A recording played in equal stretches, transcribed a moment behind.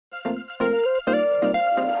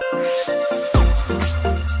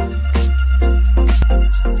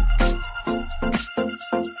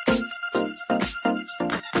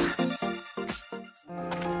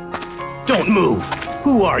Move!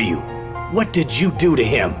 Who are you? What did you do to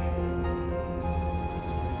him?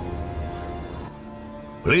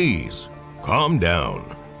 Please, calm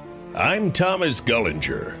down. I'm Thomas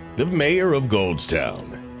Gullinger, the mayor of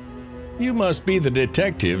Goldstown. You must be the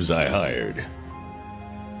detectives I hired.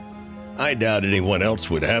 I doubt anyone else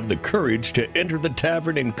would have the courage to enter the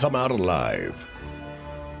tavern and come out alive.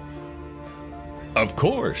 Of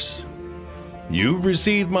course. You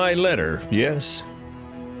received my letter, yes?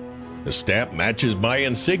 The stamp matches my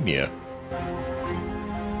insignia.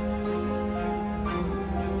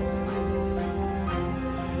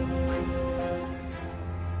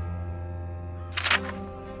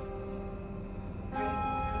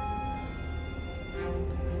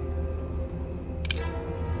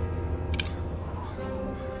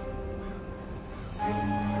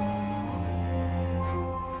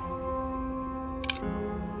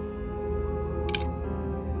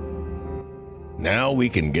 Now we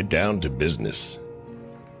can get down to business.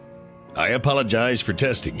 I apologize for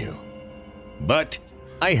testing you, but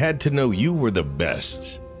I had to know you were the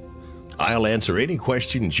best. I'll answer any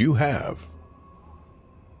questions you have.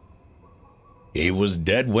 He was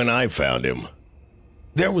dead when I found him.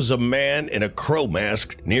 There was a man in a crow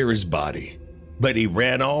mask near his body, but he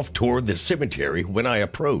ran off toward the cemetery when I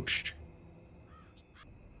approached.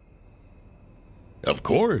 Of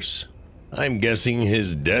course. I'm guessing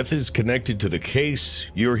his death is connected to the case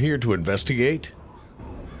you're here to investigate?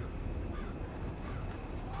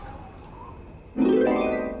 Do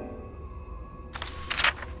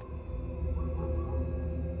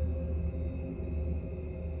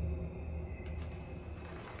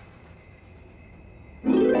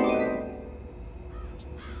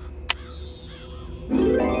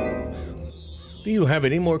you have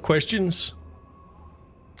any more questions?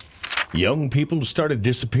 Young people started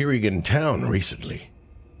disappearing in town recently.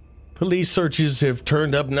 Police searches have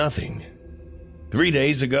turned up nothing. 3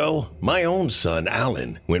 days ago, my own son,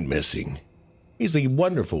 Allan, went missing. He's a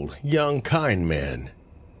wonderful, young, kind man.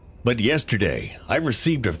 But yesterday, I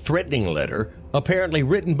received a threatening letter, apparently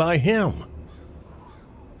written by him.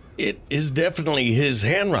 It is definitely his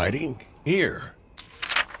handwriting. Here.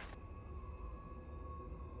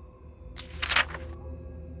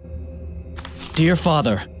 Dear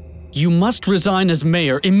Father, you must resign as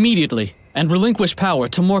mayor immediately and relinquish power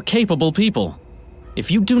to more capable people. If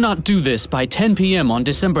you do not do this by 10 p.m. on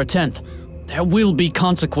December 10th, there will be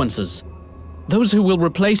consequences. Those who will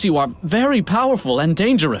replace you are very powerful and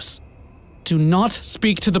dangerous. Do not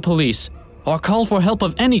speak to the police or call for help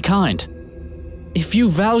of any kind. If you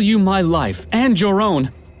value my life and your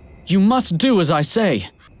own, you must do as I say.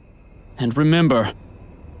 And remember,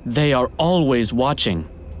 they are always watching.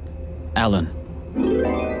 Allan.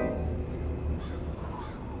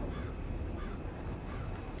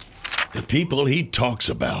 The people he talks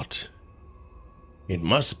about. It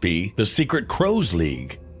must be the Secret Crows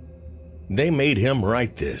League. They made him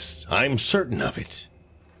write this. I'm certain of it.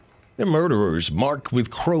 The murderers marked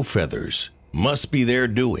with crow feathers must be their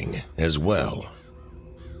doing as well.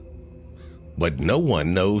 But no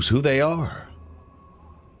one knows who they are.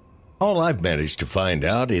 All I've managed to find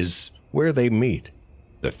out is where they meet,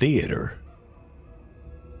 the theater.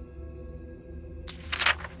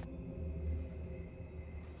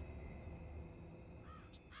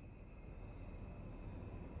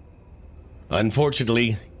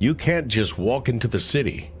 Unfortunately, you can't just walk into the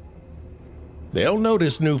city. They'll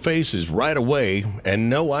notice new faces right away and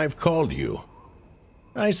know I've called you.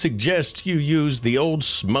 I suggest you use the old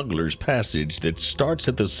smuggler's passage that starts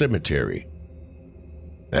at the cemetery.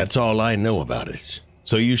 That's all I know about it,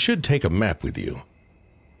 so you should take a map with you.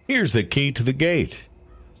 Here's the key to the gate.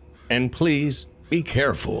 And please, be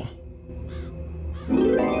careful.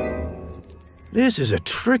 This is a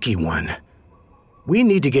tricky one. We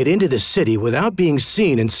need to get into the city without being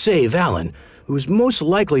seen and save Allan, who's most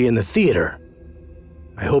likely in the theater.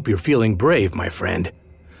 I hope you're feeling brave, my friend.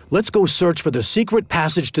 Let's go search for the secret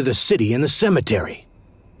passage to the city in the cemetery.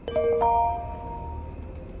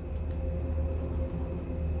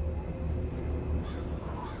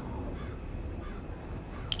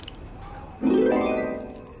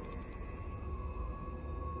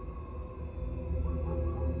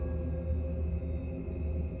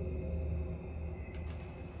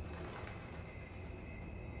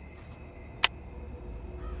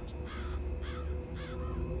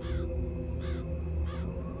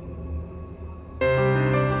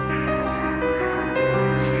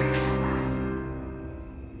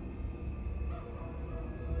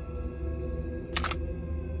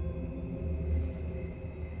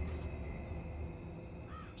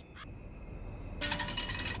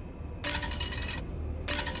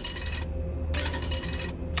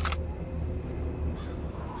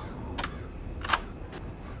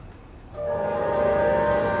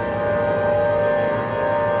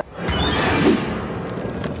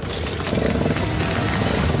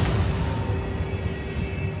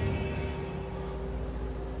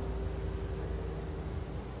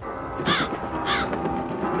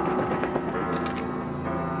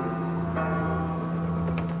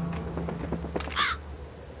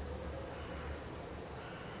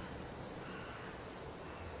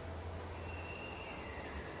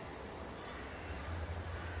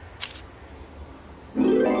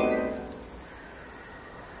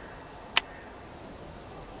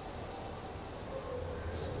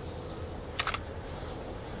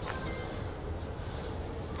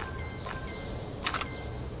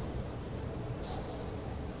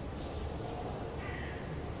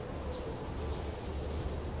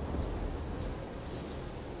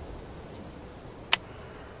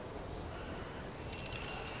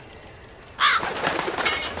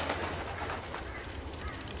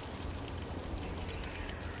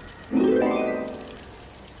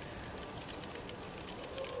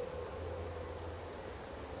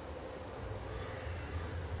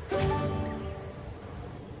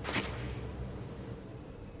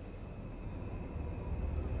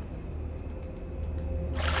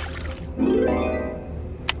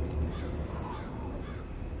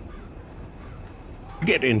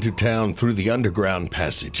 Get into town through the underground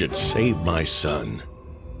passage and save my son.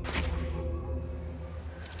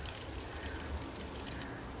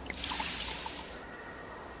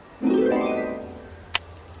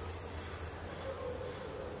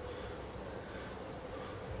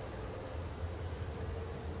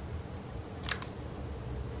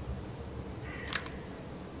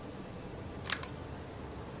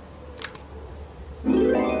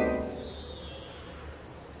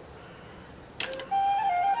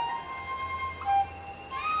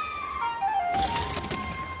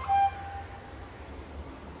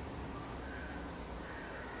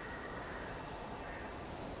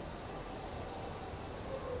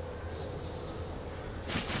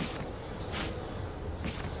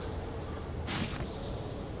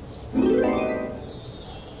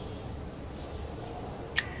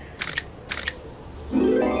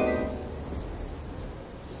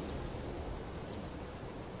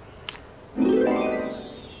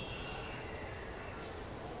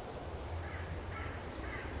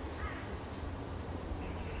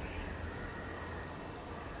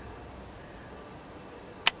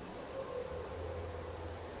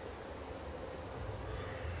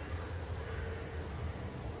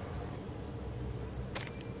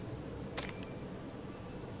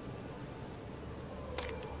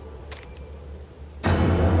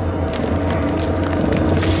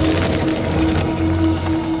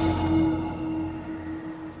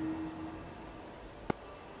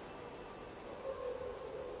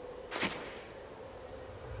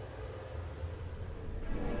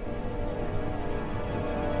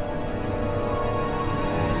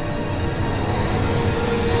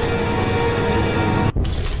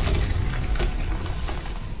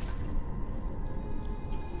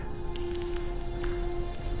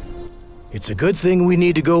 It's a good thing we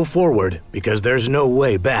need to go forward, because there's no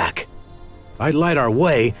way back. I'd light our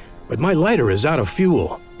way, but my lighter is out of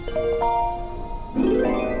fuel.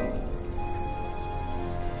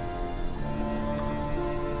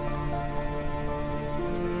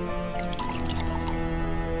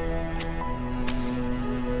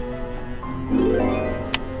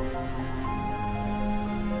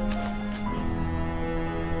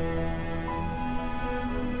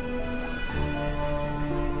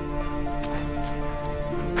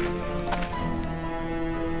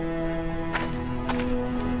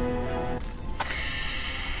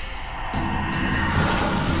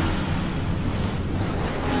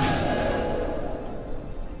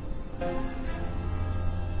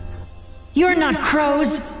 You're not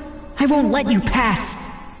crows! I won't let you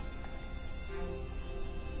pass!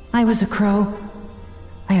 I was a crow.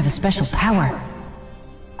 I have a special power.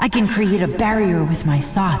 I can create a barrier with my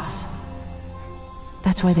thoughts.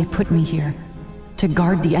 That's why they put me here, to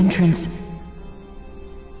guard the entrance.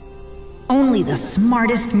 Only the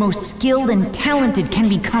smartest, most skilled and talented can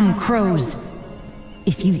become crows.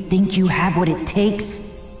 If you think you have what it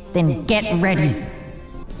takes, then get ready.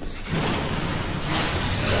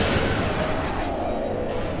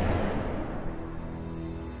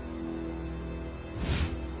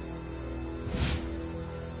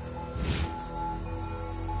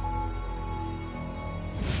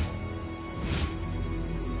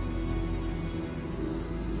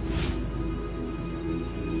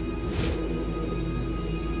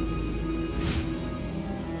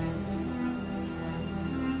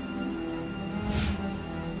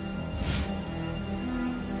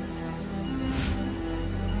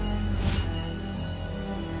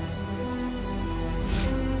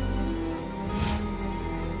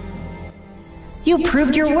 You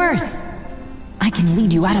proved your worth. I can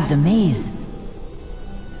lead you out of the maze.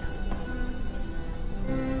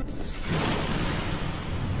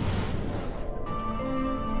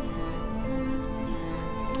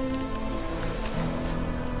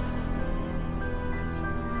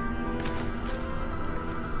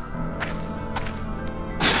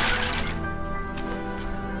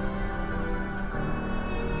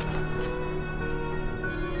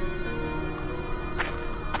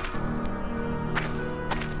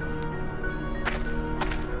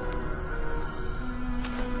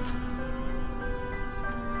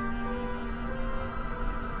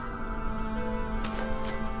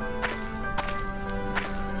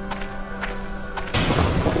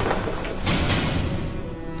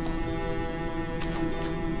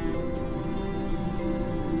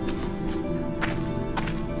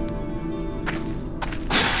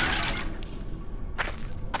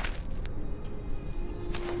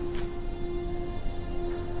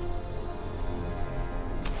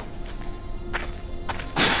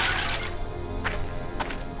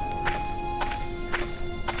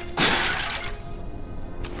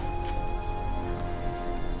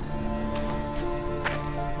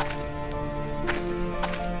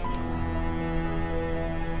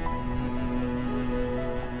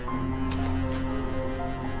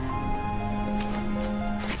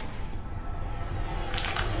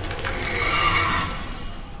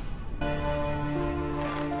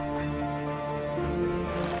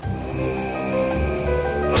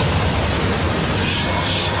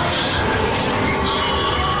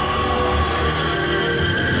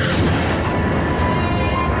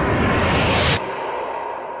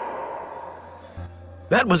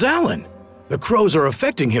 That was Allan! The crows are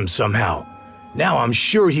affecting him somehow. Now I'm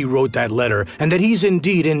sure he wrote that letter and that he's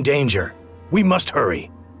indeed in danger. We must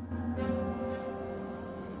hurry.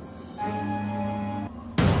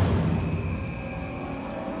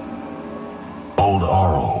 Old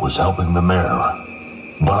Arl was helping the mayor,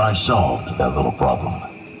 but I solved that little problem.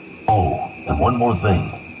 Oh, and one more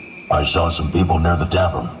thing. I saw some people near the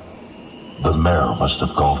tavern. The mayor must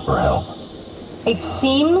have called for help. It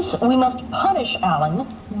seems we must punish Allan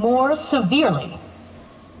more severely.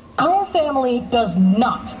 Our family does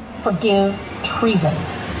not forgive treason.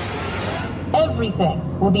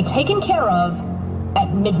 Everything will be taken care of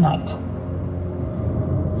at midnight.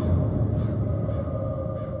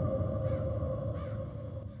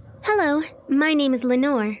 Hello, my name is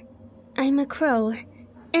Lenore. I'm a crow,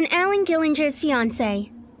 and Allan Gillinger's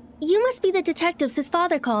fiancée. You must be the detectives his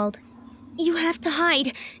father called. You have to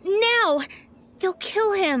hide, now! They'll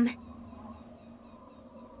kill him.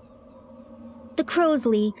 The Crows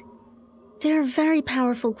League. They're a very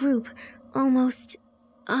powerful group, almost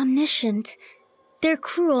omniscient. They're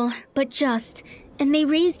cruel, but just, and they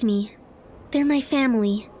raised me. They're my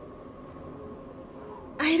family.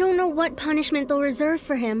 I don't know what punishment they'll reserve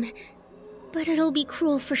for him, but it'll be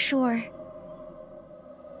cruel for sure.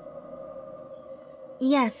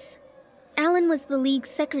 Yes, Allan was the League's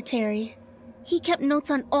secretary. He kept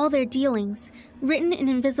notes on all their dealings, written in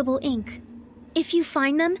invisible ink. If you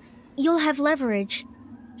find them, you'll have leverage.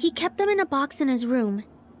 He kept them in a box in his room.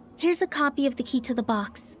 Here's a copy of the key to the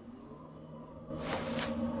box.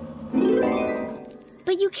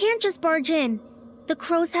 But you can't just barge in. The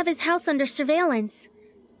crows have his house under surveillance.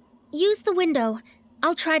 Use the window.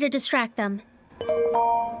 I'll try to distract them.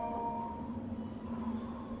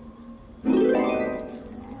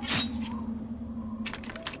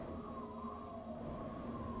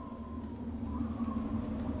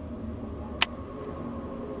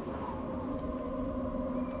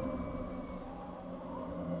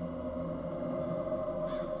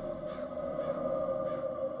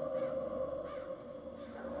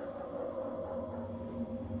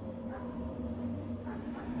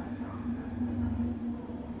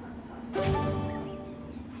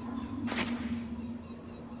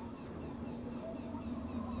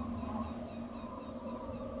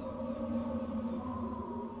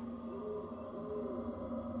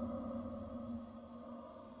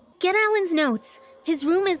 Get Allan's notes. His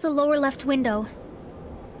room is the lower left window.